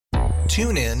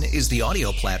TuneIn is the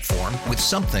audio platform with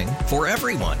something for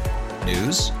everyone.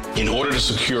 News. In order to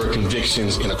secure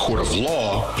convictions in a court of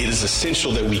law, it is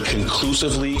essential that we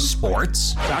conclusively.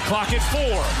 Sports. Shot clock at 4.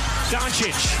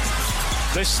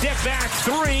 Doncic. The step back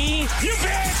 3. You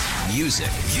bet. Music.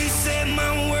 You set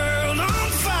my world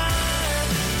on fire.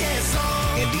 Yes,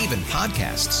 and even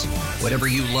podcasts. Whatever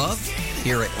you love,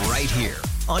 hear it right here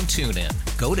on TuneIn.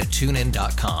 Go to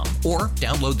TuneIn.com or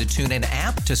download the TuneIn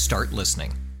app to start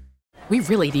listening. We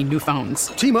really need new phones.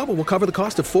 T-Mobile will cover the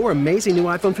cost of 4 amazing new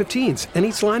iPhone 15s, and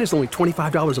each line is only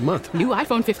 $25 a month. New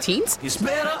iPhone 15s? it's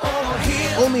better over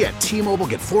here. Only at T-Mobile,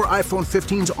 get 4 iPhone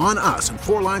 15s on us and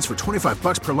 4 lines for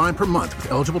 $25 per line per month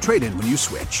with eligible trade-in when you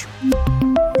switch.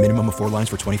 Minimum of 4 lines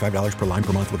for $25 per line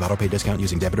per month with autopay discount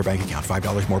using debit or bank account.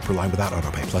 $5 more per line without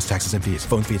autopay, plus taxes and fees.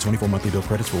 Phone fee at 24 monthly bill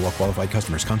credits for well-qualified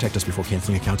customers. Contact us before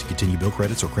canceling account to continue bill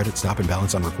credits or credit stop and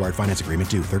balance on required finance agreement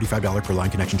due. $35 per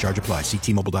line connection charge applies. See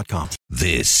T-Mobile.com.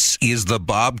 This is the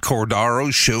Bob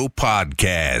Cordaro Show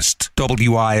podcast.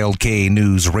 WILK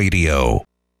News Radio.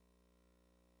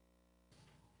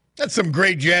 That's some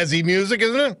great jazzy music,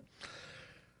 isn't it?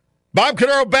 Bob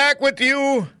Cordaro back with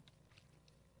you.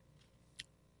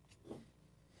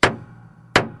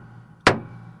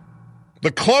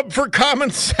 The Club for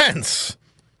Common Sense,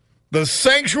 the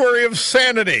Sanctuary of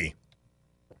Sanity.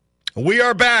 We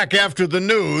are back after the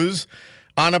news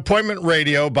on Appointment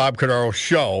Radio, Bob Cordaro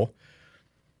Show.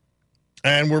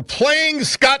 And we're playing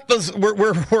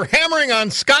we're hammering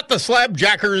on Scott the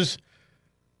Slabjacker's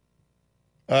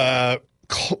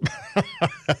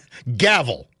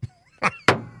gavel.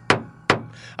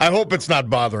 I hope it's not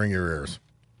bothering your ears.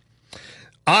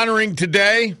 Honoring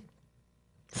today,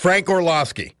 Frank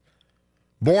Orloski.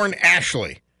 Born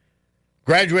Ashley,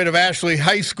 graduate of Ashley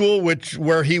High School,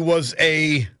 where he was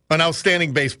an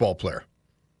outstanding baseball player.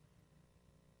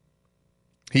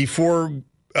 He forewent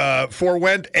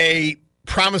a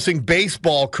promising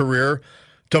baseball career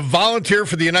to volunteer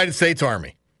for the United States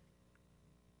Army.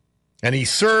 And he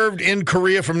served in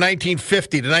Korea from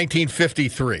 1950 to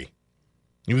 1953.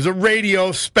 He was a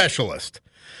radio specialist.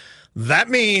 That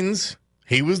means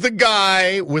he was the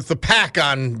guy with the pack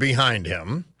on behind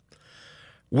him,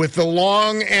 with the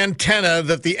long antenna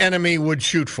that the enemy would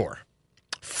shoot for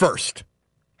first,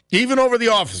 even over the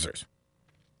officers.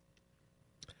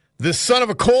 This son of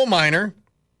a coal miner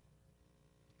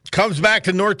comes back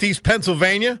to Northeast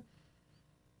Pennsylvania,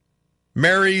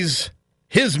 marries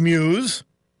his muse,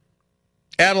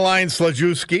 Adeline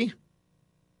Slajewski,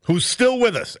 who's still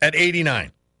with us at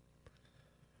 89.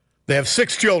 They have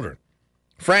 6 children: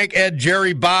 Frank, Ed,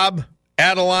 Jerry, Bob,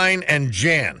 Adeline, and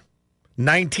Jan.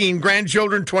 19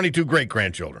 grandchildren, 22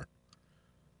 great-grandchildren.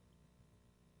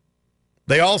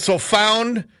 They also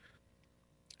founded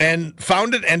and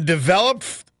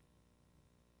developed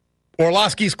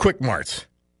Orloski's Quick Marts.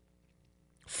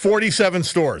 47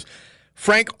 stores.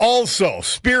 Frank also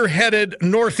spearheaded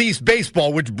Northeast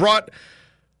Baseball, which brought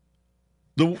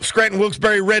the Scranton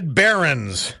Wilkes-Barre Red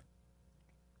Barons.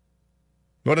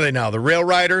 What are they now? The Rail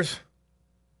Riders?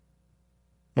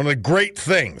 One of the great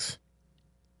things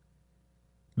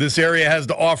this area has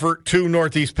to offer to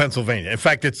Northeast Pennsylvania. In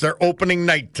fact, it's their opening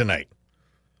night tonight.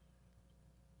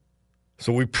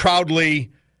 So we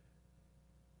proudly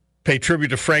pay tribute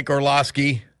to Frank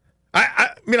Orloski.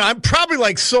 I'm probably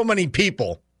like so many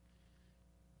people.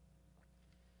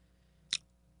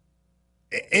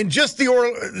 And just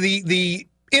the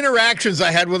interactions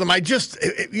I had with him,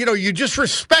 you just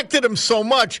respected him so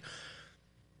much.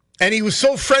 And he was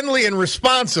so friendly and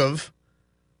responsive.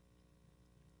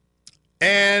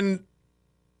 And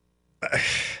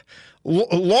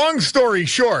long story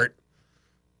short,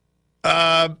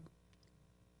 I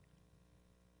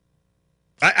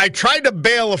tried to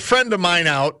bail a friend of mine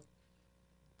out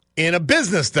in a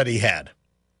business that he had.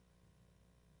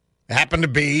 It happened to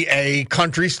be a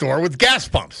country store with gas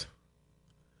pumps.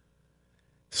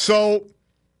 So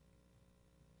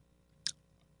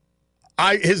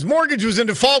his mortgage was in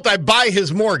default. I buy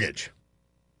his mortgage,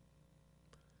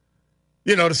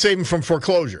 to save him from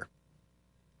foreclosure.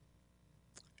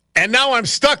 And now I'm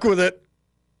stuck with it,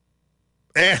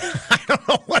 and I don't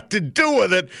know what to do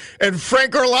with it, and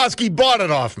Frank Orloski bought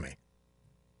it off me.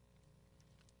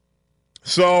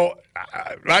 So,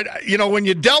 when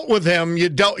you dealt with him, you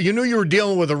knew you were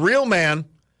dealing with a real man,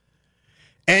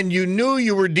 and you knew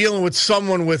you were dealing with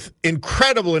someone with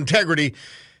incredible integrity,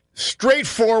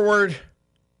 straightforward.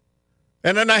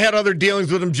 And then I had other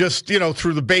dealings with him just,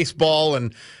 through the baseball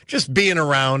and just being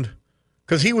around,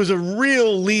 because he was a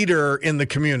real leader in the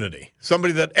community,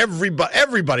 somebody that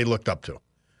everybody looked up to.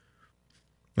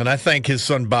 And I thank his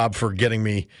son Bob for getting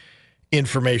me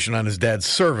information on his dad's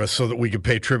service so that we could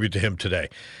pay tribute to him today.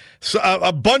 So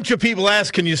a bunch of people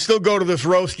ask, can you still go to this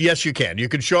roast? Yes, you can. You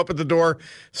can show up at the door,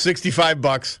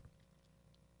 $65.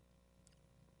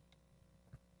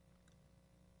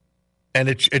 And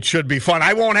it should be fun.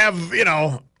 I won't have,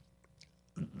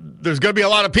 there's going to be a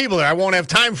lot of people there. I won't have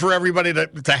time for everybody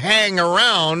to hang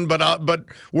around, but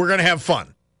we're going to have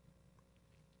fun.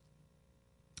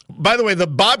 By the way, the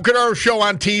Bob Cordaro Show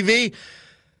on TV,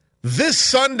 this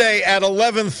Sunday at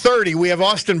 11:30, we have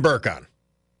Austin Burke on.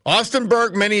 Austin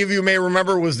Burke, many of you may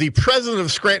remember, was the president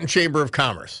of Scranton Chamber of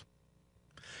Commerce.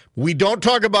 We don't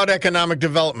talk about economic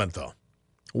development, though.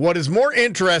 What is more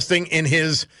interesting in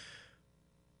his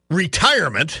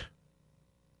retirement,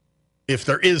 if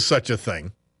there is such a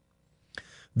thing,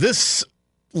 this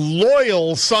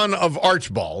loyal son of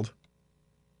Archibald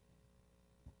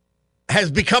has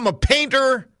become a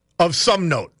painter of some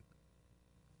note.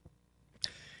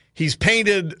 He's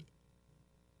painted,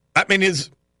 his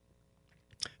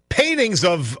paintings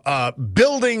of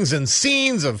buildings and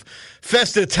scenes of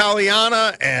Festa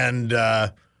Italiana and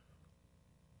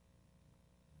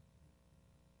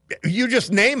you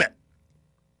just name it.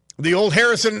 The old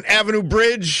Harrison Avenue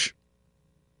Bridge,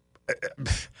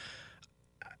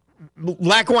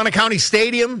 Lackawanna County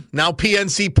Stadium, now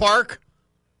PNC Park.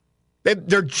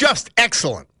 They're just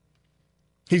excellent.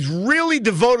 He's really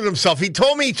devoted himself. He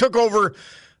told me he took over,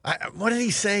 what did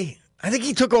he say? I think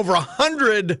he took over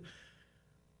 100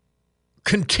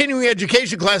 continuing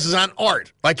education classes on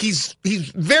art. Like he's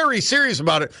very serious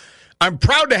about it. I'm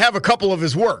proud to have a couple of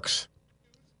his works.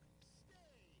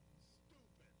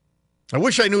 I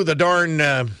wish I knew the darn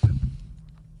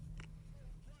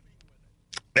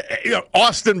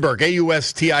Austin Burke,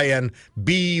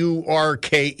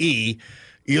 AustinBurke.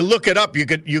 You look it up.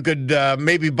 You could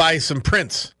maybe buy some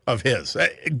prints of his.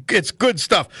 It's good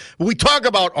stuff. We talk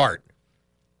about art.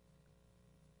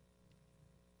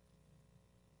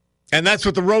 And that's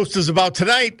what the roast is about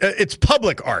tonight. It's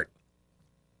public art.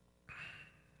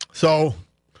 So,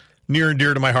 near and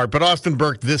dear to my heart. But Austin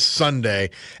Burke this Sunday.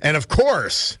 And of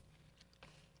course,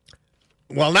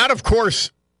 well, not of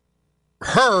course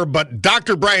her, but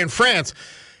Dr. Brian France.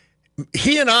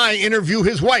 He and I interview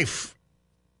his wife,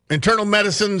 internal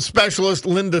medicine specialist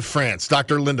Linda France,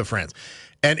 Dr. Linda France.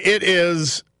 And it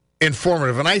is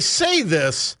informative. And I say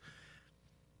this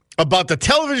about the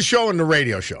television show and the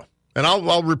radio show. And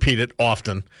I'll repeat it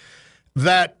often,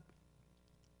 that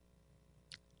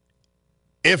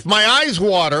if my eyes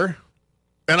water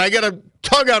and I get a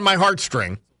tug on my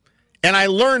heartstring and I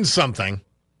learn something,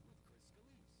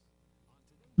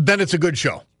 then it's a good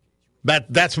show.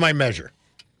 That's my measure.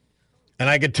 And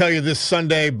I can tell you this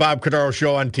Sunday, Bob Cordaro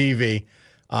Show on TV,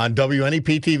 on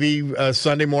WNEP TV,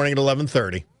 Sunday morning at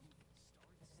 11:30.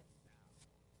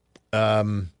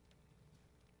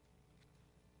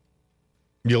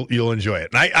 You'll enjoy it.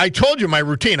 And I told you my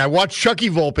routine. I watch Chucky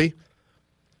Volpe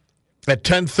at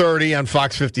 10:30 on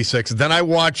Fox 56. Then I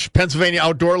watch Pennsylvania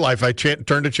Outdoor Life. I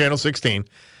turn to Channel 16.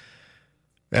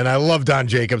 And I love Don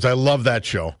Jacobs. I love that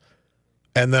show.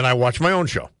 And then I watch my own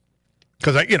show.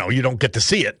 Because, you don't get to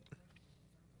see it.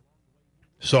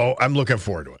 So I'm looking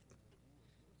forward to it.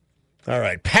 All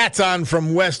right. Pat's on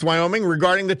from West Wyoming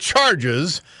regarding the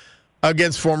charges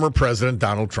against former President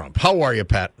Donald Trump. How are you,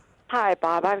 Pat? Hi,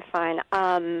 Bob. I'm fine.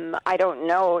 I don't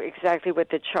know exactly what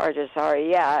the charges are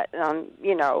yet.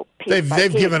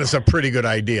 They've given us a pretty good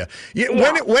idea.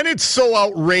 When it's so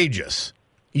outrageous,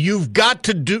 you've got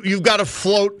to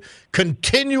float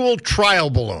continual trial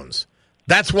balloons.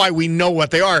 That's why we know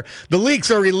what they are. The leaks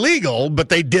are illegal, but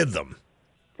they did them.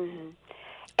 Mm-hmm.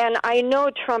 And I know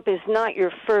Trump is not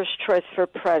your first choice for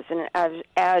president,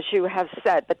 as you have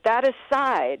said. But that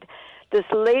aside, this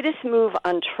latest move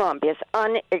on Trump is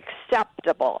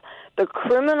unacceptable. The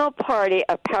criminal party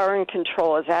of power and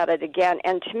control is at it again.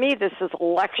 And to me, this is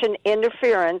election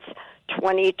interference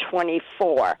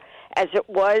 2024, as it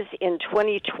was in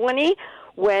 2020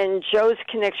 when Joe's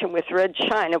connection with Red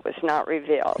China was not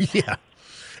revealed. Yeah.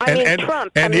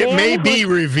 Trump. And it may be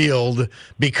revealed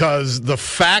because the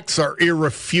facts are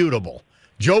irrefutable.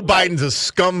 Joe Biden's a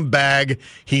scumbag.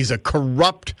 He's a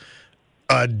corrupt,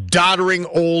 doddering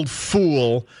old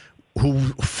fool who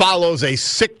follows a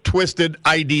sick, twisted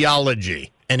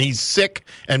ideology. And he's sick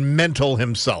and mental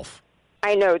himself.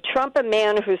 I know. Trump, a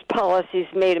man whose policies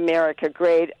made America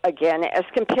great again, as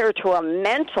compared to a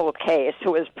mental case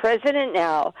who is president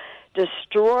now,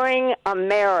 destroying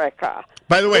America.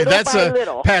 By the way, that's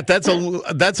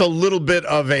a little bit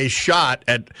of a shot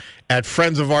at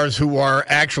friends of ours who are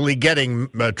actually getting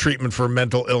treatment for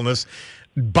mental illness.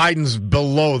 Biden's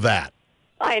below that.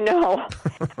 I know.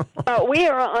 But we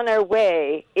are on our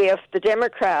way, if the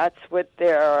Democrats, with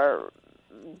their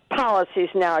policies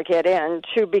now get in,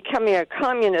 to becoming a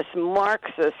communist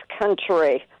Marxist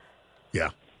country. Yeah.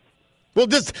 Well,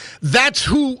 that's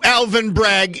who Alvin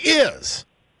Bragg is.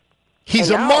 He's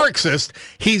a Marxist.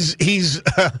 He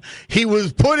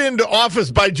was put into office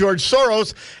by George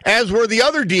Soros, as were the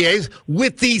other DAs,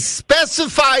 with the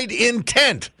specified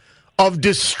intent of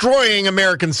destroying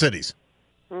American cities.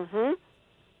 Mm-hmm.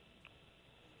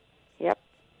 Yep.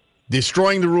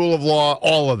 Destroying the rule of law,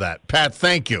 all of that. Pat,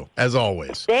 thank you, as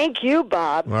always. Thank you,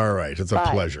 Bob. All right. It's a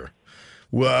pleasure.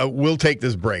 We'll take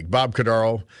this break. Bob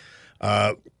Cordaro,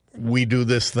 we do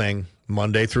this thing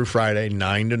Monday through Friday,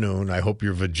 9 to noon. I hope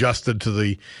you've adjusted to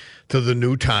the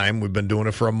new time. We've been doing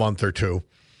it for a month or two,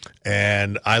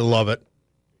 and I love it.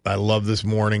 I love this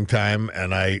morning time,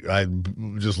 and I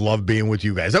just love being with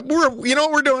you guys. You know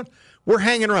what we're doing? We're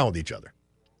hanging around with each other.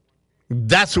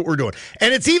 That's what we're doing.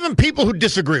 And it's even people who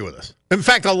disagree with us. In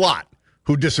fact, a lot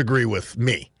who disagree with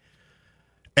me.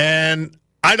 And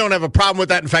I don't have a problem with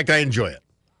that. In fact, I enjoy it.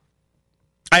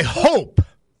 I hope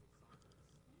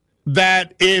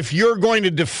that if you're going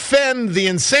to defend the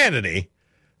insanity,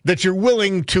 that you're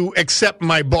willing to accept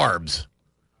my barbs,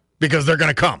 because they're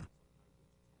going to come.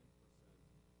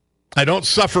 I don't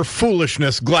suffer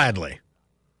foolishness gladly.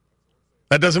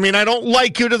 That doesn't mean I don't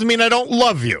like you, doesn't mean I don't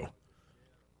love you.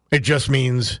 It just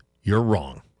means you're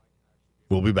wrong.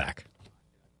 We'll be back.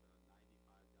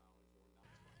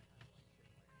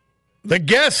 The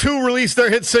Guess Who released their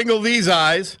hit single, These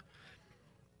Eyes,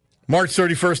 March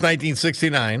 31st,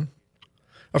 1969.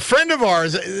 A friend of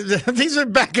ours, these are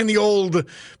back in the old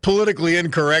politically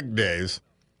incorrect days.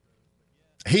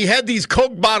 He had these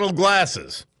Coke bottle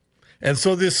glasses. And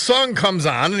so this song comes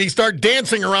on, and he starts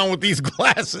dancing around with these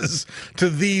glasses to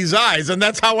These Eyes. And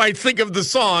that's how I think of the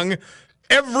song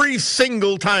every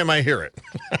single time I hear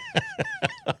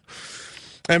it.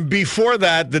 And before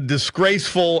that, the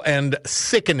disgraceful and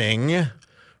sickening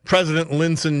President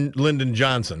Lyndon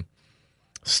Johnson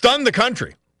stunned the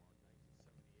country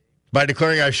by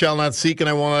declaring, I shall not seek and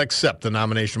I will not accept the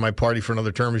nomination of my party for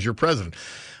another term as your president.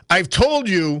 I've told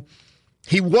you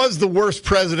he was the worst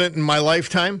president in my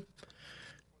lifetime.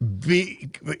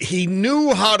 He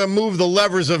knew how to move the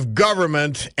levers of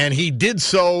government, and he did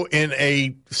so in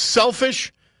a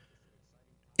selfish,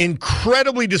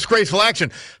 incredibly disgraceful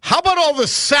action. How about all the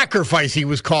sacrifice he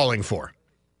was calling for?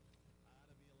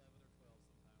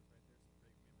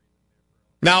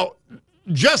 Now,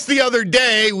 just the other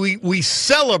day, we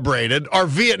celebrated our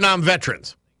Vietnam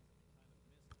veterans.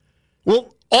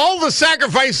 Well, all the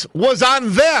sacrifice was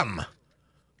on them,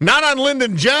 not on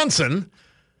Lyndon Johnson,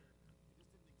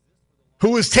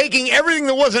 who was taking everything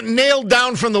that wasn't nailed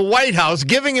down from the White House,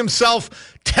 giving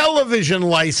himself television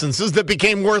licenses that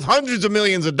became worth hundreds of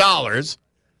millions of dollars.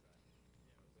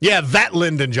 Yeah, that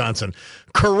Lyndon Johnson.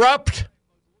 Corrupt,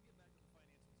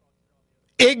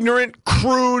 ignorant,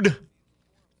 crude,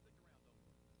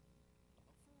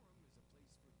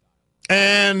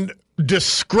 and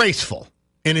disgraceful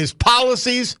in his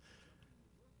policies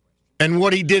and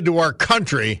what he did to our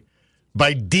country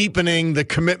by deepening the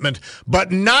commitment,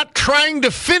 but not trying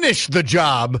to finish the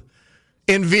job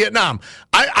in Vietnam.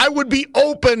 I would be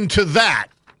open to that.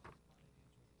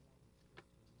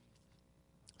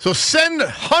 So send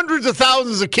hundreds of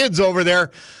thousands of kids over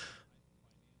there.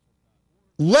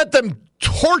 Let them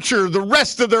torture the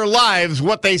rest of their lives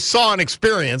what they saw and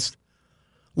experienced.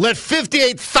 Let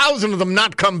 58,000 of them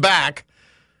not come back.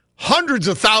 Hundreds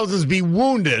of thousands be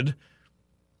wounded.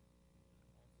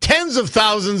 Tens of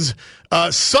thousands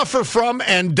suffer from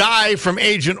and die from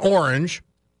Agent Orange.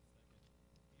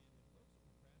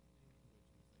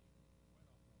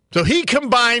 So he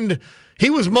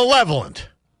was malevolent,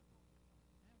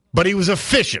 but he was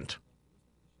efficient,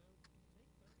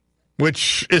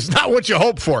 which is not what you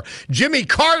hope for. Jimmy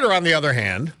Carter, on the other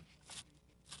hand,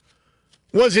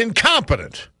 was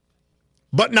incompetent,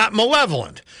 but not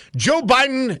malevolent. Joe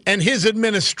Biden and his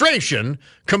administration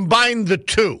combined the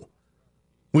two.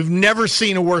 We've never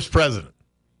seen a worse president.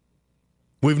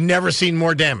 We've never seen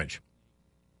more damage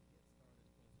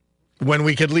when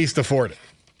we could least afford it.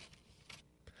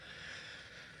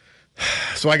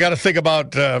 So I got to think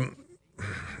about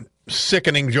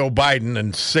sickening Joe Biden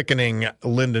and sickening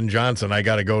Lyndon Johnson. I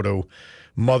got to go to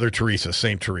Mother Teresa,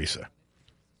 St. Teresa.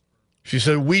 She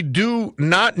said, we do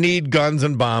not need guns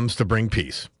and bombs to bring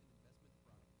peace.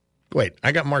 Wait,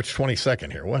 I got March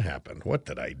 22nd here. What happened? What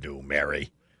did I do,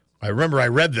 Mary? I remember I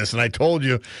read this and I told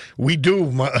you, we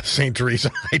do, St.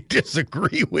 Teresa. I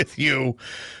disagree with you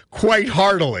quite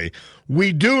heartily.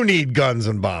 We do need guns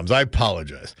and bombs. I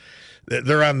apologize.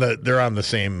 They're on the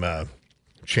same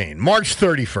chain. March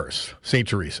 31st, St.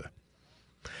 Teresa.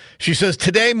 She says,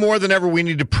 today more than ever we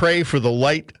need to pray for the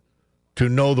light to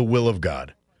know the will of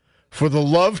God, for the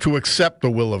love to accept the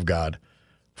will of God,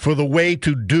 for the way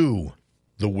to do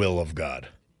the will of God.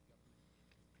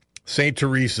 St.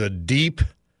 Teresa, deep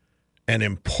and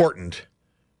important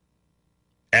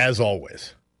as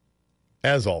always.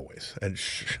 As always. And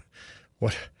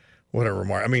what a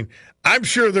remark. I mean, I'm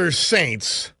sure there's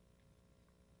saints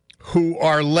who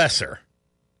are lesser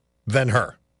than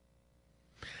her.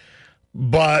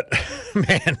 But,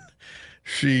 man,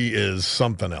 she is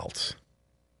something else.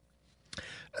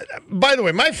 By the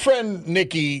way, my friend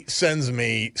Nikki sends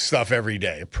me stuff every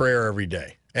day, a prayer every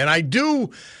day. And I do,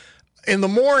 in the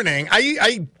morning,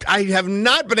 I have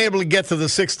not been able to get to the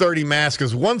 6:30 Mass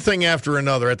because one thing after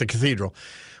another at the cathedral,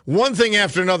 one thing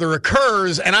after another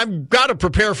occurs, and I've got to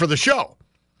prepare for the show.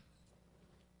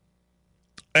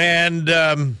 And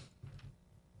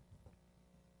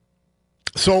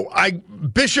so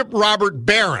Bishop Robert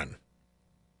Barron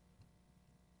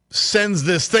sends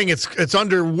this thing. It's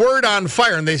under Word on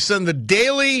Fire, and they send the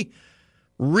daily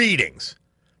readings.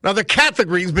 Now, they're Catholic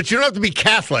readings, but you don't have to be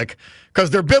Catholic because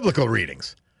they're biblical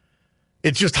readings.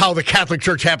 It's just how the Catholic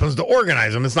Church happens to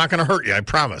organize them. It's not going to hurt you, I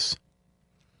promise.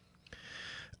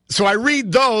 So I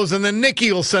read those, and then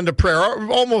Nikki will send a prayer,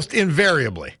 almost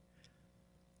invariably.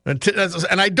 And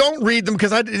I don't read them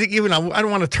because I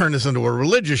don't want to turn this into a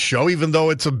religious show, even though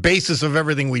it's a basis of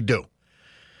everything we do.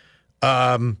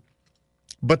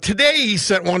 But today he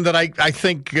sent one that I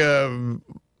think, I'm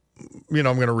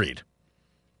going to read.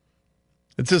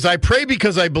 It says, I pray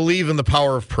because I believe in the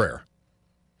power of prayer.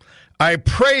 I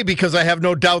pray because I have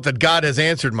no doubt that God has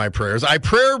answered my prayers. I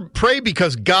pray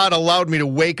because God allowed me to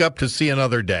wake up to see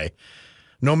another day.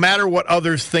 No matter what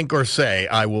others think or say,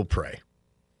 I will pray.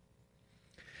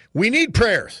 We need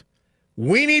prayers.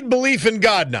 We need belief in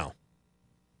God now.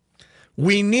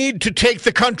 We need to take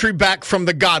the country back from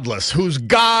the godless, whose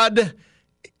God,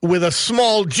 with a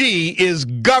small g, is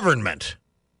government,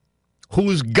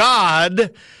 whose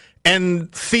God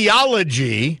and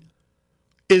theology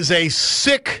is a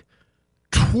sick,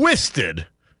 twisted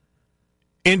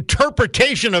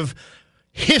interpretation of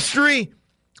history,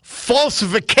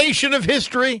 falsification of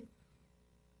history,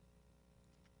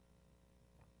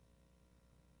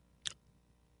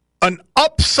 an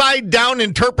upside-down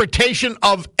interpretation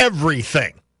of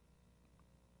everything.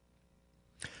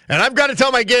 And I've got to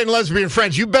tell my gay and lesbian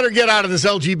friends, you better get out of this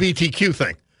LGBTQ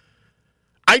thing.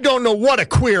 I don't know what a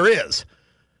queer is.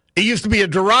 It used to be a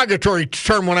derogatory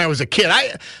term when I was a kid.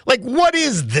 What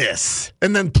is this?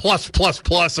 And then plus,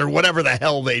 or whatever the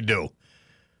hell they do.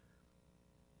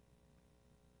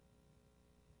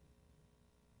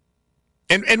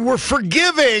 And we're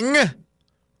forgiving.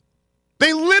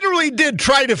 They literally did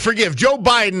try to forgive Joe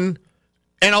Biden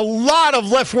and a lot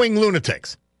of left-wing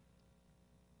lunatics.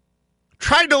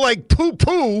 Tried to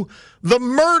poo-poo the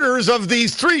murders of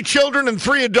these 3 children and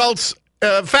 3 adults,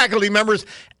 faculty members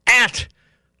at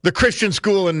the Christian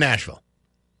school in Nashville.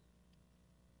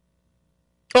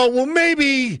 Oh, well,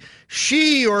 maybe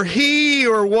she or he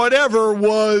or whatever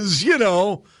was,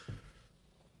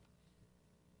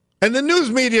 And the news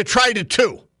media tried it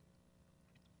too.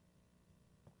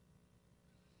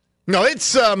 No,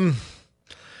 it's,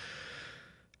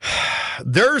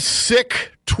 their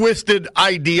sick, twisted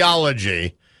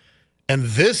ideology, and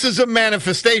this is a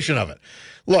manifestation of it.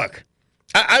 Look,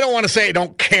 I don't want to say I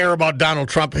don't care about Donald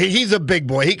Trump. He's a big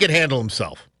boy. He can handle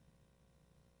himself.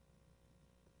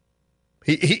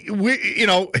 He'll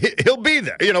be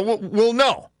there. We'll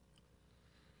know.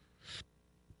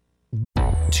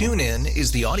 TuneIn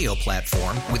is the audio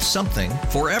platform with something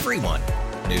for everyone.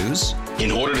 News.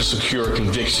 In order to secure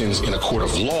convictions in a court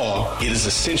of law, it is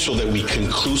essential that we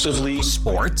conclusively.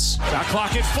 Sports. Shot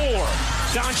clock at 4.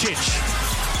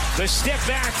 Doncic. The step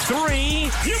back 3.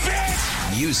 You bet.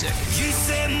 Music. You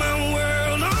set my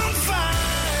world on fire.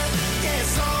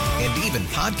 Yes, and even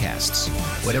podcasts.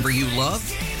 Whatever you love,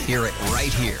 hear it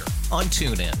right here on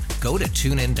TuneIn. Go to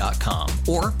TuneIn.com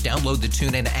or download the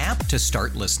TuneIn app to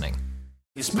start listening.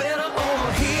 It's better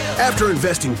over here. After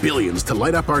investing billions to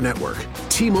light up our network,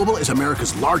 T-Mobile is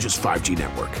America's largest 5G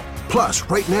network. Plus,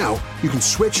 right now, you can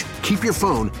switch, keep your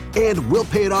phone, and we'll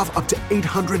pay it off up to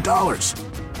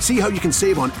 $800. See how you can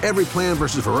save on every plan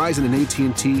versus Verizon and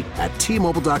AT&T at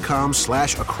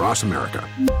T-Mobile.com/across America.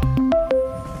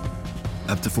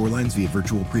 Up to 4 lines via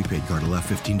virtual prepaid card. Allow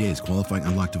 15 days. Qualifying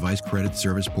unlocked device credit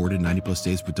service ported 90+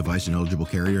 days with device and eligible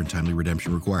carrier and timely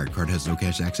redemption required. Card has no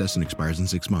cash access and expires in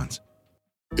 6 months.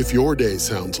 If your day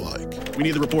sounds like we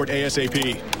need the report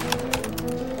ASAP,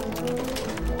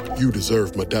 you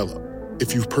deserve Modelo.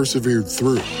 If you've persevered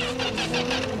through,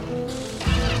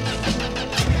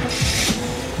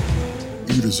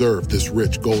 you deserve this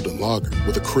rich golden lager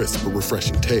with a crisp but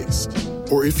refreshing taste.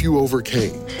 Or if you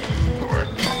overcame. 2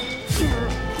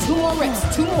 more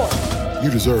reps, 2 more. You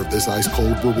deserve this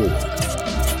ice-cold reward.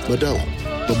 Modelo,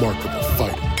 the Remarkable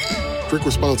Fighter. Drink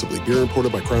responsibly. Beer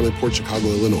imported by Crown Port Chicago,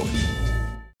 Illinois.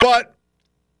 But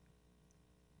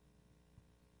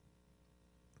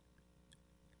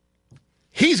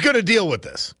he's going to deal with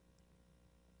this.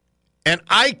 And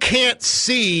I can't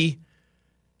see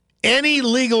any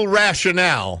legal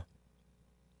rationale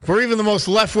for even the most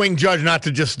left-wing judge not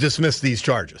to just dismiss these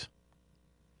charges.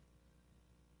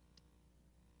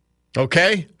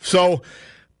 Okay? So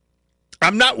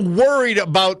I'm not worried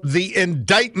about the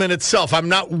indictment itself. I'm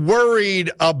not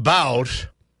worried about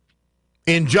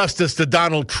injustice to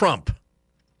Donald Trump.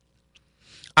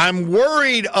 I'm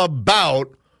worried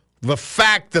about the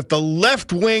fact that the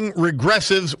left-wing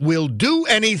regressives will do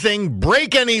anything,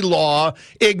 break any law,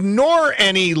 ignore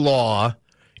any law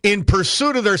in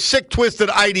pursuit of their sick,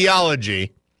 twisted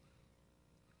ideology.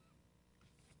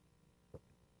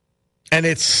 And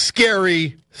it's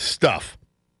scary stuff.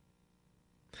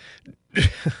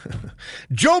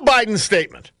 Joe Biden's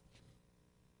statement.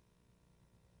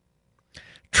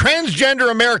 Transgender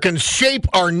Americans shape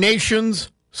our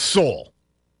nation's soul.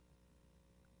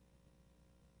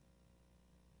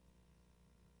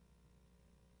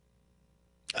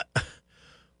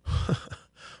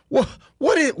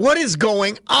 What is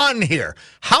going on here?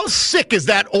 How sick is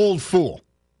that old fool?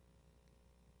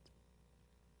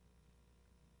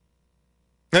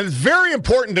 And it's very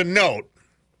important to note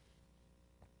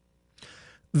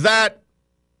that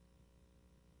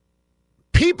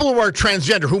people who are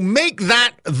transgender, who make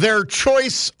that their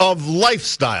choice of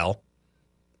lifestyle,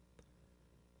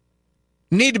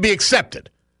 need to be accepted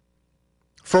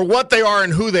for what they are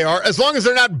and who they are, as long as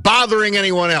they're not bothering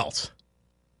anyone else.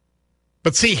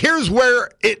 But see, here's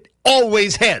where it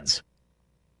always heads.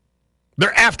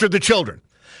 They're after the children.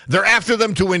 They're after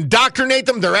them to indoctrinate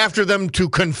them. They're after them to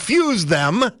confuse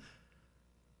them.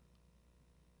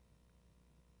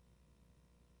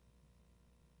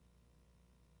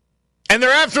 And they're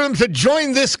after them to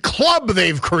join this club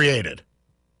they've created.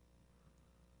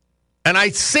 And I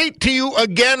say to you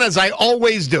again, as I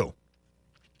always do,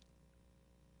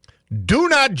 do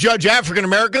not judge African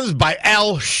Americans by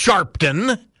Al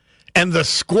Sharpton and the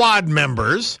squad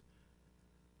members.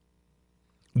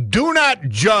 Do not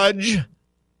judge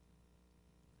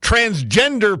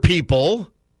transgender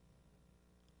people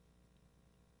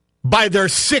by their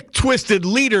sick, twisted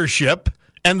leadership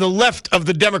and the left of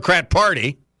the Democrat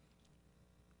Party.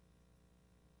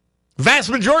 Vast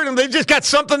majority of them, they've just got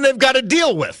something they've got to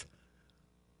deal with.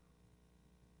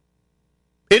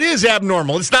 It is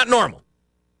abnormal. It's not normal.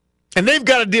 And they've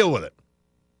got to deal with it.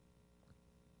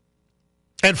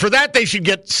 And for that, they should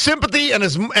get sympathy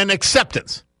and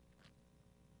acceptance.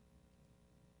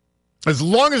 As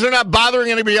long as they're not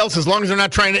bothering anybody else, as long as they're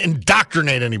not trying to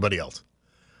indoctrinate anybody else.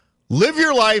 Live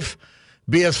your life.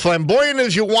 Be as flamboyant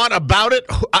as you want about it.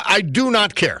 I do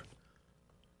not care.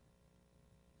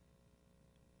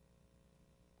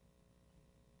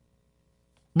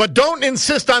 But don't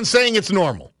insist on saying it's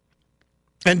normal.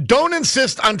 And don't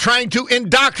insist on trying to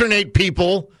indoctrinate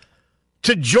people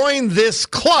to join this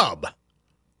club.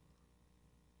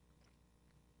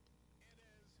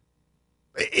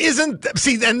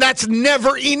 And that's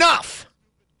never enough.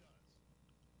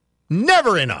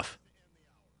 Never enough.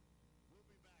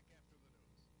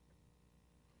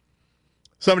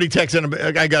 Somebody texted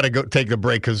in, I got to go take the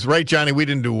break because, right, Johnny, we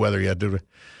didn't do weather yet, did we?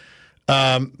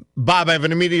 Bob, I have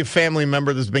an immediate family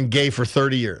member that's been gay for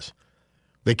 30 years.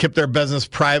 They kept their business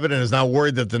private and is now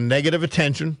worried that the negative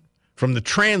attention from the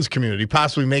trans community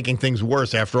possibly making things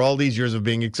worse after all these years of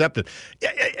being accepted.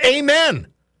 Amen.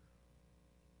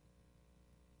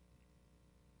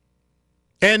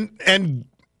 And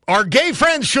our gay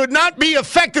friends should not be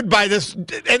affected by this,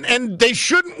 and they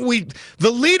shouldn't.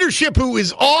 The leadership who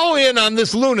is all in on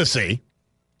this lunacy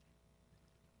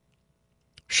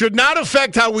should not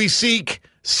affect how we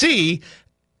see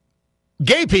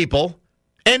gay people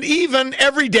and even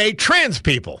everyday trans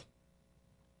people.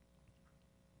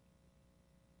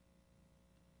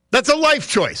 That's a life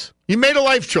choice. You made a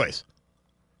life choice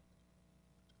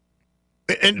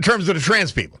in terms of the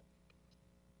trans people.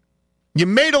 You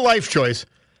made a life choice.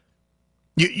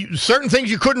 Certain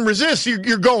things you couldn't resist,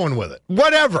 you're going with it.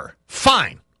 Whatever.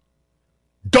 Fine.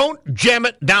 Don't jam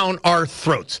it down our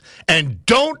throats. And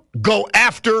don't go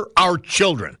after our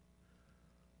children.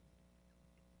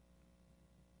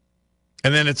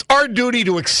 And then it's our duty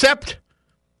to accept,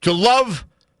 to love,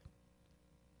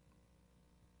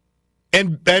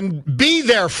 and be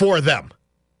there for them.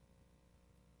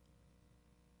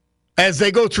 as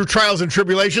they go through trials and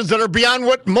tribulations that are beyond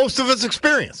what most of us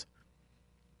experience.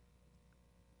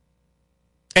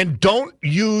 And don't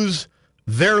use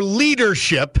their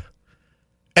leadership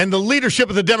and the leadership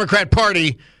of the Democrat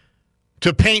Party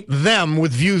to paint them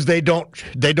with views they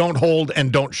don't hold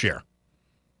and don't share.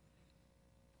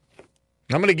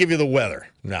 I'm going to give you the weather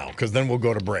now, because then we'll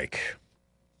go to break.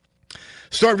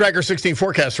 Storm Tracker 16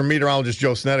 forecast from meteorologist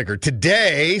Joe Snedeker.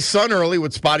 Today, sun early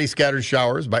with spotty scattered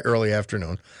showers by early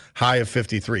afternoon, high of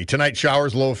 53. Tonight,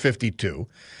 showers, low of 52.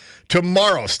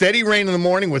 Tomorrow, steady rain in the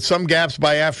morning with some gaps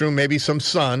by afternoon, maybe some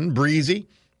sun, breezy,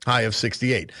 high of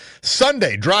 68.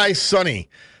 Sunday, dry, sunny,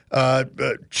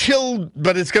 chill,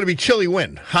 but it's going to be chilly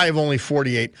wind, high of only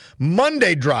 48.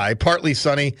 Monday, dry, partly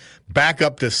sunny, back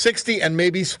up to 60, and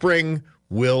maybe spring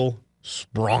will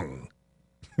sprung.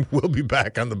 We'll be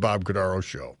back on the Bob Cordaro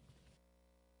Show.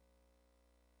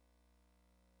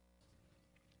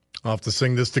 I'll have to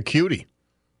sing this to Cutie.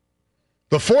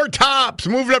 The Four Tops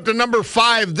moved up to number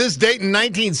 5 this date in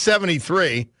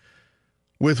 1973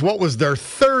 with what was their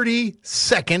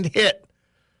 32nd hit.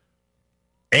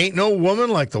 Ain't No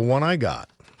Woman Like the One I Got.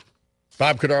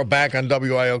 Bob Cordaro back on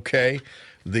WILK.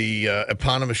 The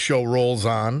eponymous show rolls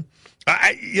on.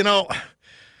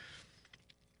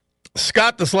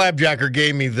 Scott the Slabjacker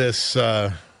gave me this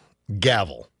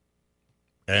gavel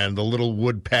and the little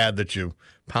wood pad that you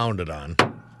pounded on.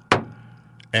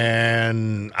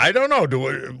 And I don't know.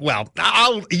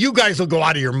 You guys will go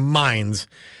out of your minds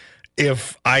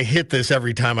if I hit this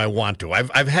every time I want to.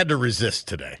 I've had to resist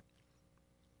today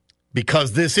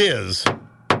because this is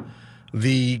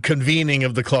the convening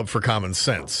of the Club for Common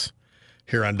Sense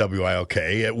here on WILK.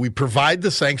 We provide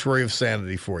the sanctuary of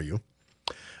sanity for you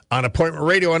on Appointment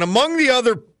Radio. And among the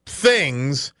other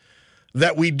things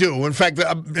that we do, in fact,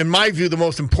 in my view, the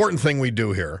most important thing we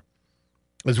do here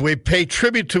is we pay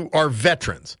tribute to our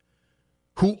veterans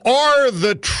who are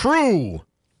the true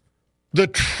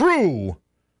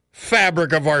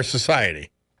fabric of our society.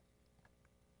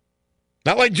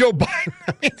 Not like Joe Biden.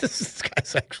 I mean, this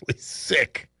guy's actually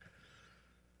sick.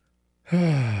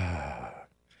 I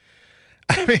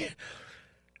mean,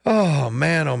 oh,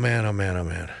 man, oh, man, oh, man, oh,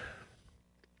 man.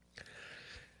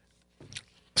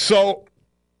 So,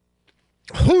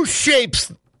 who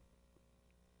shapes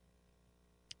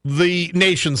the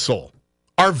nation's soul?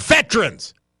 Our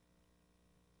veterans.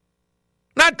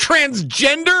 Not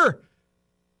transgender.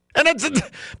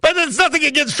 But it's nothing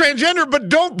against transgender, but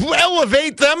don't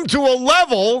elevate them to a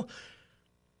level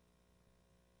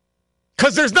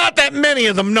because there's not that many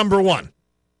of them, number one.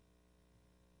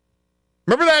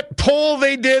 Remember that poll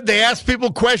they did? They asked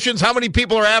people questions. How many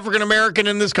people are African American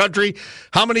in this country?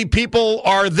 How many people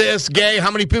are this, gay?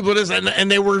 How many people are this?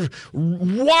 And they were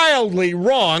wildly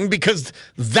wrong because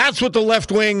that's what the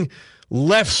left-wing,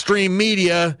 left-stream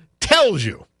media tells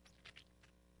you.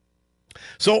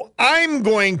 So I'm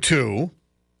going to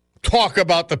talk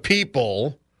about the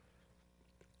people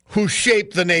who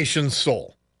shape the nation's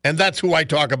soul. And that's who I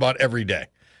talk about every day.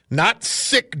 Not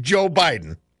sick Joe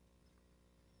Biden.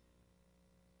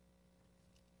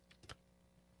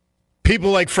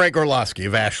 People like Frank Orloski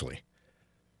of Ashley,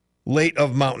 late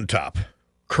of Mountaintop,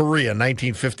 Korea,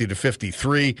 1950 to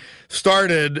 53,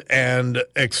 started and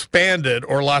expanded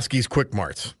Orloski's Quick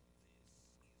Marts.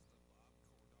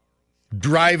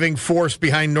 Driving force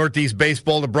behind Northeast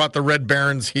baseball that brought the Red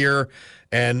Barons here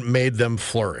and made them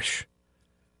flourish.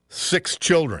 6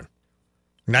 children,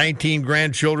 19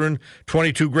 grandchildren,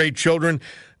 22 great-grandchildren,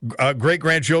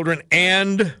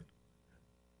 and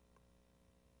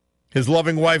his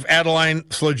loving wife, Adeline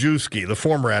Slajewski, the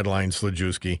former Adeline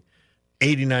Slajewski,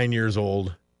 89 years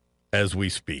old as we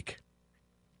speak.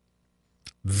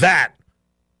 That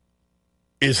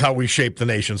is how we shape the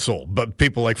nation's soul. But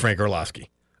people like Frank Orloski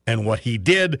and what he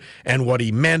did and what he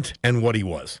meant and what he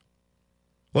was.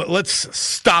 Let's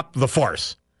stop the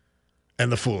farce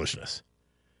and the foolishness.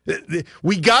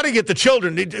 We got to get the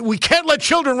children. We can't let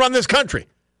children run this country.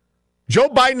 Joe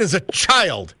Biden is a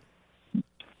child.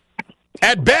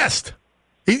 At best,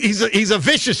 he's a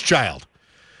vicious child.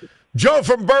 Joe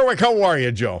from Berwick, how are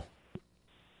you, Joe?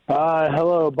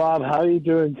 Hello, Bob. How are you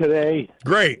doing today?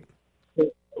 Great.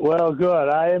 Well, good.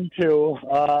 I am too.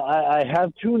 I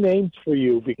have 2 names for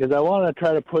you because I want to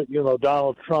try to put,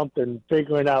 Donald Trump and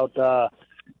figuring out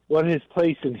what his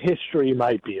place in history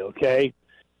might be, okay?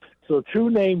 So 2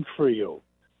 names for you.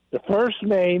 The first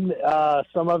name,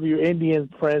 some of your Indian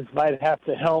friends might have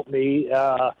to help me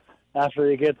after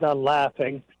they get done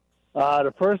laughing.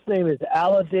 The first name is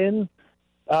Aladdin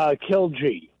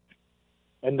Khilji,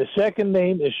 and the second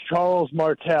name is Charles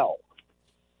Martel.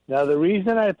 Now, the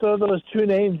reason I throw those 2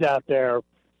 names out there,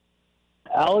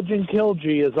 Aladdin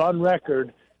Khilji is on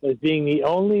record as being the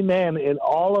only man in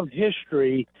all of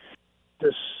history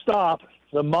to stop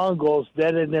the Mongols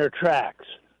dead in their tracks.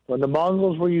 When the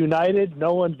Mongols were united,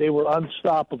 they were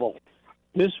unstoppable.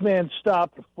 This man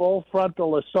stopped full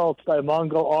frontal assaults by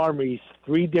Mongol armies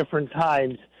 3 different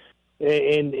times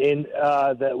in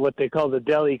what they call the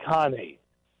Delhi Khanate.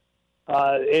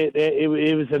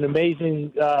 It was an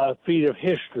amazing feat of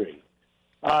history.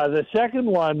 The second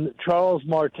one, Charles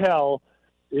Martel,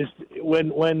 is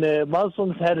when the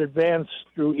Muslims had advanced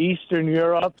through Eastern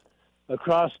Europe,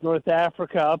 across North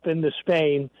Africa, up into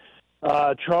Spain.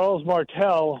 Charles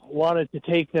Martel wanted to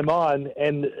take them on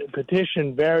and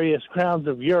petition various crowns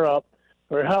of Europe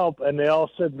for help, and they all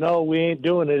said, no, we ain't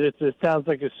doing it. It sounds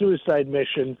like a suicide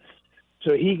mission.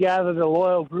 So he gathered a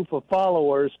loyal group of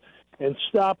followers and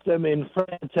stopped them in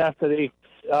France after they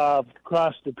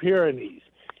crossed the Pyrenees.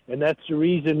 And that's the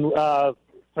reason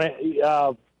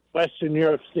Western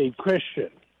Europe stayed Christian.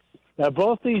 Now,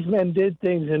 both these men did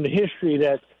things in history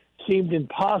that seemed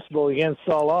impossible against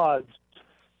all odds.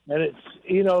 And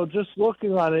it's, just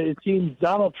looking on it, it seems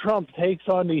Donald Trump takes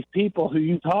on these people who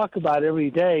you talk about every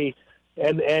day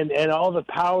and all the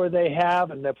power they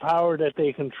have and the power that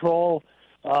they control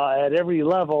at every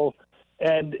level.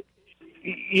 And,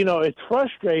 it's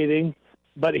frustrating,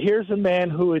 but here's a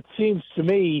man who, it seems to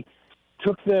me,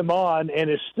 took them on and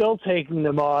is still taking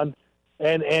them on.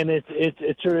 And it's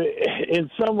in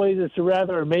some ways, it's a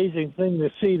rather amazing thing to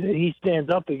see that he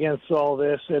stands up against all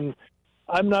this. And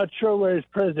I'm not sure where his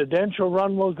presidential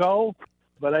run will go,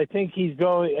 but I think he's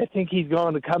going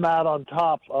to come out on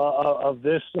top of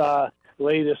this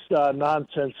latest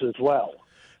nonsense as well.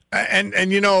 And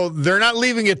they're not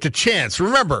leaving it to chance.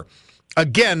 Remember,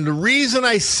 again, the reason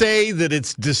I say that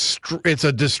it's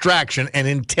a distraction and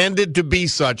intended to be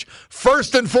such,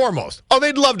 first and foremost,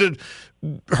 they'd love to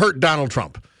hurt Donald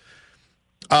Trump.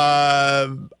 I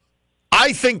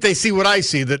think they see what I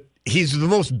see, that he's the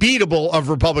most beatable of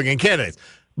Republican candidates.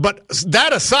 But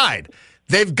that aside,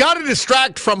 they've got to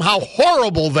distract from how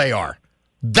horrible they are.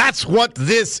 That's what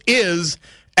this is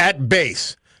at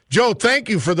base. Joe, thank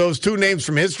you for those 2 names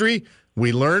from history.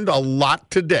 We learned a lot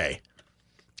today.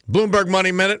 Bloomberg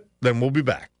Money Minute, then we'll be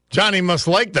back. Johnny must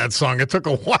like that song. It took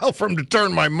a while for him to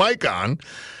turn my mic on.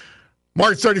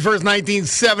 March 31st,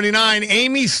 1979,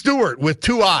 Amy Stewart with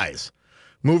 2 Eyes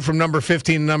moved from number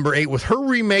 15 to number 8 with her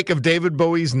remake of David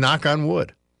Bowie's Knock on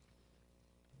Wood.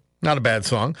 Not a bad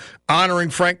song. Honoring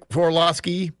Frank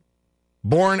Orloski,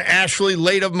 born Ashley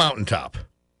Late of Mountaintop.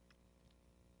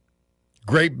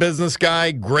 Great business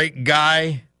guy, great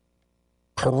guy,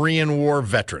 Korean War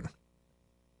veteran.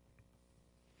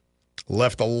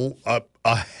 Left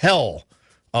a hell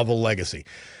of a legacy.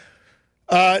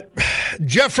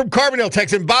 Jeff from Carbondale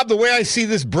texts in, Bob, the way I see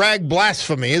this brag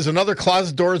blasphemy is another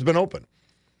closet door has been opened.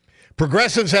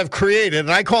 Progressives have created,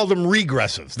 and I call them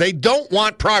regressives. They don't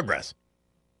want progress,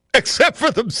 except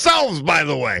for themselves, by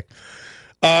the way.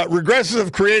 Regressives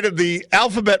have created the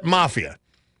alphabet mafia.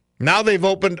 Now they've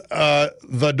opened a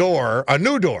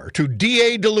new door to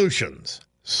DA dilutions,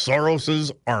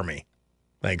 Soros's army.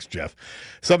 Thanks, Jeff.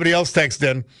 Somebody else texted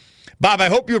in, Bob, I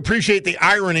hope you appreciate the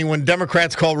irony when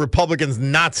Democrats call Republicans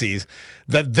Nazis,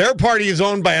 that their party is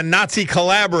owned by a Nazi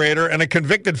collaborator and a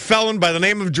convicted felon by the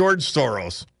name of George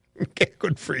Soros. Okay,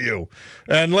 good for you.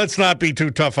 And let's not be too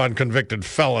tough on convicted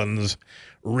felons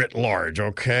writ large,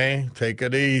 okay? Take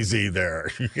it easy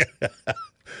there.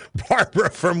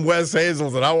 Barbara from West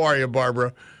Hazelton. How are you,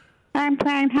 Barbara? I'm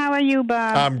fine. How are you,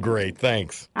 Bob? I'm great,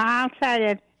 thanks. I'll tell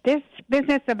you, this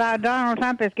business about Donald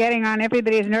Trump is getting on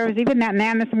everybody's nerves. Even that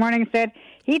man this morning said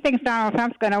he thinks Donald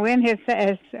Trump's going to win his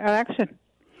election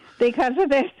because of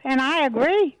this, and I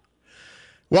agree.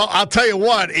 Well, I'll tell you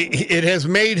what, it has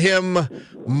made him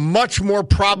much more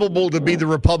probable to be the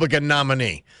Republican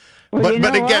nominee. Well,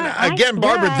 but again,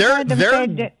 Barbara,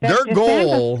 their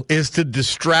goal is to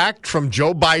distract from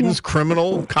Joe Biden's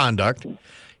criminal conduct,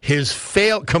 his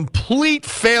complete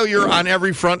failure on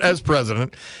every front as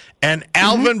president, and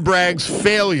Alvin Bragg's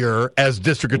failure as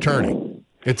district attorney.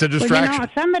 It's a distraction. Well,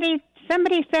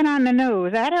 somebody said on the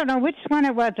news, I don't know which one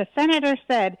it was, the senator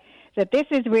said that this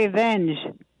is revenge,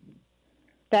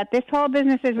 that this whole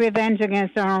business is revenge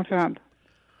against Donald Trump.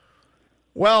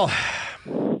 Well,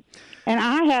 and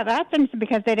I think it's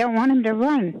because they don't want him to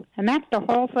run, and that's the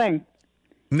whole thing.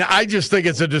 No, I just think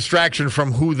it's a distraction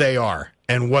from who they are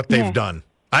and what they've done.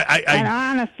 And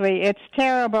honestly, it's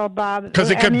terrible, Bob.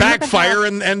 Because it could backfire,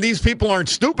 and these people aren't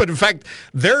stupid. In fact,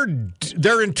 their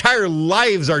entire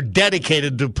lives are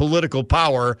dedicated to political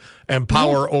power and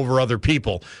power over other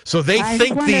people. So they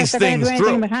think these things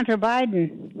through. With Hunter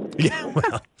Biden. Yeah,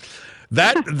 well,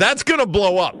 that's going to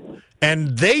blow up.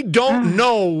 And they don't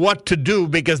know what to do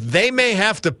because they may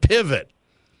have to pivot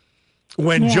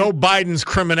when Joe Biden's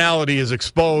criminality is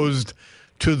exposed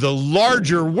to the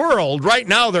larger world. Right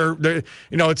now, they're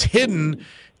it's hidden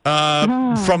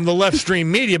from the left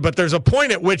stream media, but there's a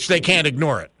point at which they can't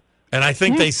ignore it. And I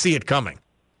think they see it coming.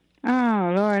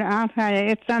 Oh, Lord, I'll tell you,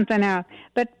 it's something else.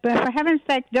 But for heaven's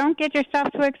sake, don't get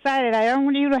yourself too excited. I don't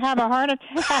want you to have a heart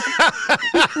attack.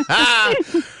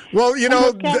 Well,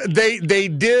 they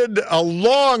did a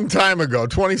long time ago,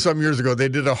 20-some years ago, they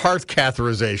did a heart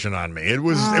catheterization on me. It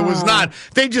was not,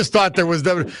 they just thought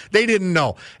they didn't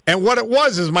know. And what it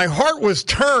was is my heart was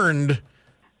turned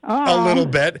a little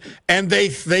bit, and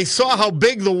they saw how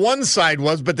big the one side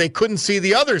was, but they couldn't see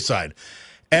the other side.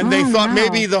 And they thought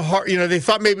maybe the heart, they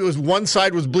thought maybe it was one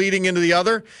side was bleeding into the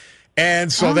other.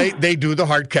 And so they do the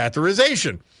heart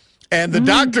catheterization. And the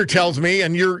doctor tells me,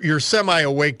 and you're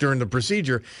semi-awake during the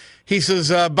procedure, he says,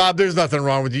 Bob, there's nothing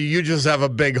wrong with you. You just have a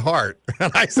big heart. And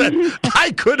I said,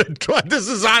 I could have, this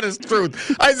is honest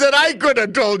truth. I said, I could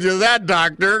have told you that,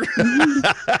 doctor.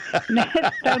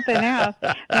 That's something else.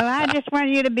 Well, I just want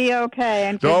you to be okay.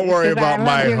 And don't worry about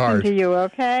my heart. To you,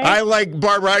 okay? I like,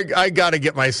 Barbara, I got to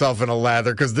get myself in a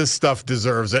lather because this stuff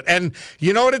deserves it. And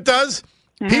you know what it does?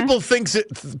 People thinks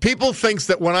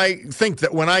that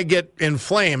when I get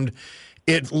inflamed,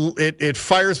 it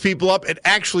fires people up. It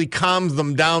actually calms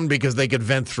them down because they could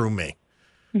vent through me.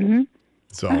 Mm-hmm.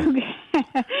 So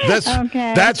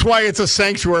that's why it's a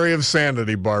sanctuary of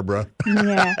sanity, Barbara.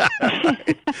 Yeah.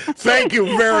 Thank you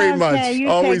very much.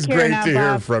 Always great to hear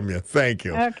Bob. from you. Thank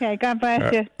you. Okay, God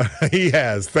bless you. He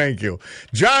has. Thank you,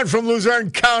 John from Luzerne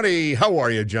County. How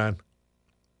are you, John?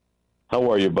 How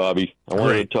are you, Bobby? I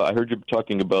wanted to talk. I heard you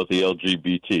talking about the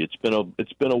LGBT. It's been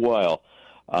a while.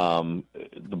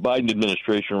 The Biden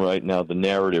administration right now, the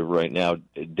narrative right now,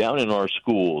 down in our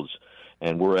schools,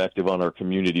 and we're active on our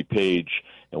community page.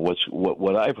 And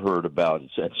what I've heard about,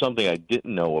 it's something I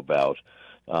didn't know about,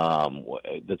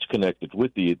 that's connected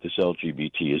with this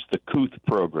LGBT, is the COOTH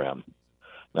program.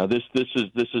 Now, this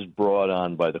is brought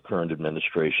on by the current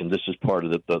administration. This is part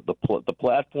of the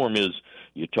platform is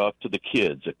you talk to the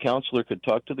kids. A counselor could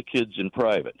talk to the kids in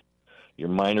private, your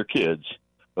minor kids,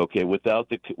 okay, without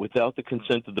the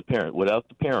consent of the parent, without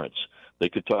the parents. They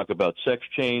could talk about sex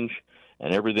change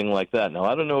and everything like that. Now,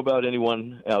 I don't know about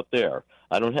anyone out there.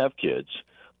 I don't have kids,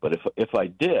 but if I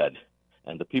did,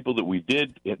 and the people that we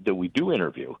do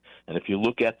interview, and if you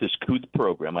look at this COOTH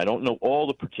program, I don't know all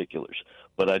the particulars,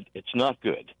 but it's not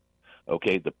good.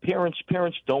 Okay, the parents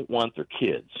don't want their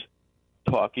kids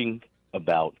talking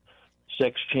about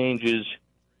sex changes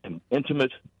and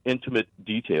intimate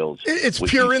details. It's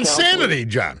pure insanity,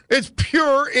 John. It's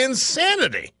pure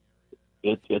insanity.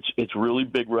 It's really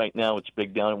big right now. It's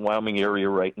big down in Wyoming area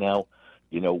right now.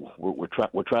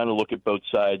 We're trying to look at both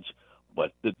sides.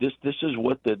 But this is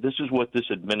what this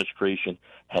administration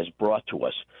has brought to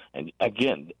us. And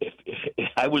again, if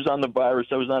I was on the virus,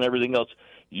 I was on everything else.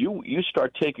 You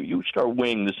start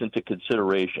weighing this into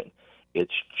consideration.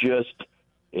 It's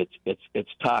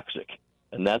toxic,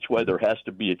 and that's why there has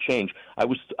to be a change. I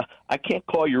can't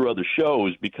call your other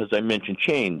shows because I mentioned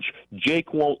change.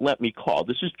 Jake won't let me call.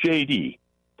 This is JD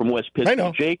from West Pittsburgh. I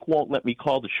know. Jake won't let me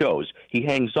call the shows. He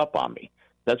hangs up on me.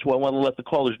 That's why I want to let the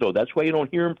callers know. That's why you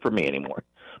don't hear from me anymore.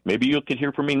 Maybe you could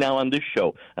hear from me now on this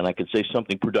show, and I could say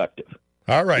something productive.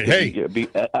 All right.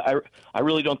 I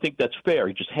really don't think that's fair.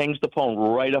 He just hangs the phone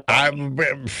right up on me.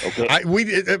 Okay.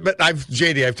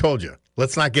 JD, I've told you.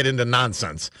 Let's not get into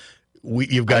nonsense.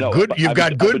 You've got good. But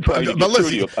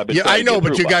listen, I know,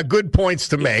 but you got good points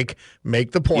to make.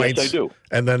 Make the points. Yes, I do.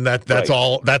 And then that's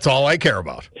right. That's all I care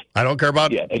about. I don't care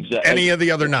about any of the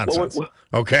other nonsense.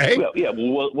 Okay.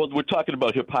 Well, we're talking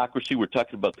about hypocrisy. We're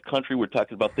talking about the country. We're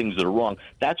talking about things that are wrong.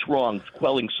 That's wrong.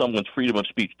 Quelling someone's freedom of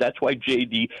speech. That's why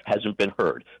JD hasn't been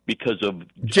heard because of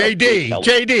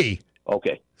JD.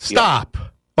 Okay. Stop. Yeah.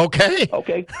 Okay.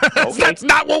 That's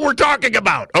not what we're talking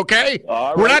about. Okay.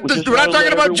 All we're right. not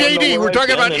talking about JD. We're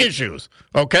talking about issues.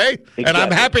 Okay. Exactly. And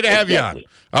I'm happy to have you on.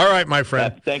 All right, my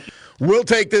friend. Thank you. We'll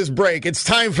take this break. It's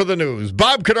time for the news.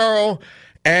 Bob Cordaro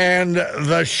and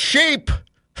the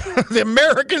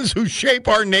Americans who shape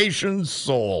our nation's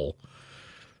soul.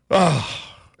 Oh,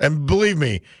 and believe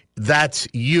me, that's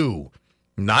you,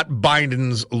 not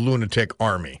Biden's lunatic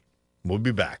army. We'll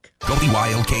be back.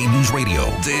 WILK News Radio.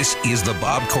 This is the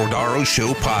Bob Cordaro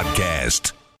Show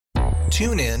podcast.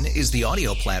 TuneIn is the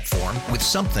audio platform with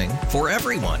something for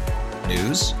everyone.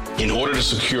 News. In order to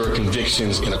secure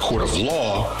convictions in a court of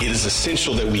law, it is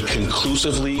essential that we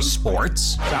conclusively.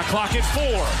 Sports. Shot clock at 4.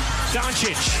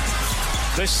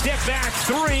 Doncic. The step back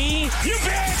 3. You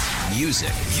bet.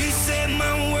 Music. You set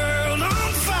my world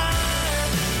on fire.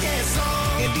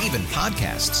 even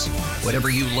podcasts. Whatever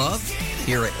you love,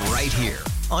 hear it right here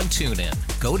on TuneIn.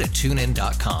 Go to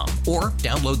TuneIn.com or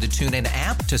download the TuneIn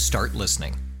app to start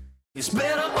listening. It's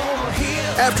better over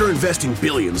here. After investing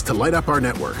billions to light up our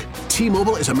network,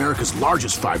 T-Mobile is America's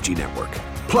largest 5G network.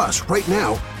 Plus, right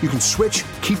now, you can switch,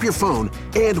 keep your phone,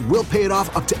 and we'll pay it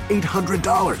off up to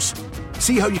 $800.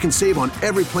 See how you can save on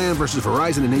every plan versus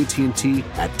Verizon and AT&T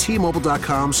at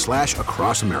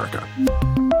T-Mobile.com/across America.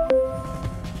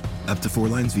 Up to 4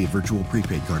 lines via virtual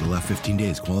prepaid card. Allow 15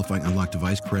 days. Qualifying unlocked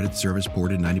device credit service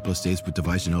ported 90+ days with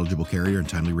device and eligible carrier and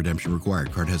timely redemption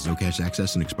required. Card has no cash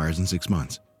access and expires in 6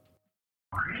 months.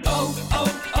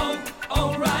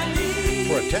 O'Reilly.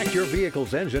 Protect your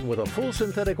vehicle's engine with a full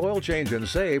synthetic oil change and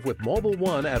save with Mobile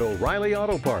One at O'Reilly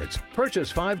Auto Parts. Purchase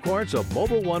 5 quarts of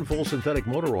Mobile One full synthetic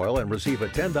motor oil and receive a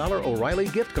 $10 O'Reilly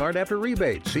gift card after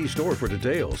rebate. See store for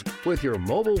details. With your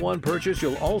Mobile One purchase,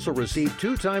 you'll also receive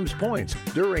 2 times points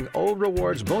during O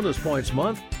Rewards Bonus Points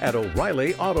Month at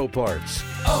O'Reilly Auto Parts.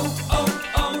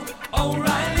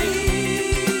 O'Reilly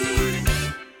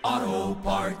Auto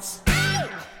Parts.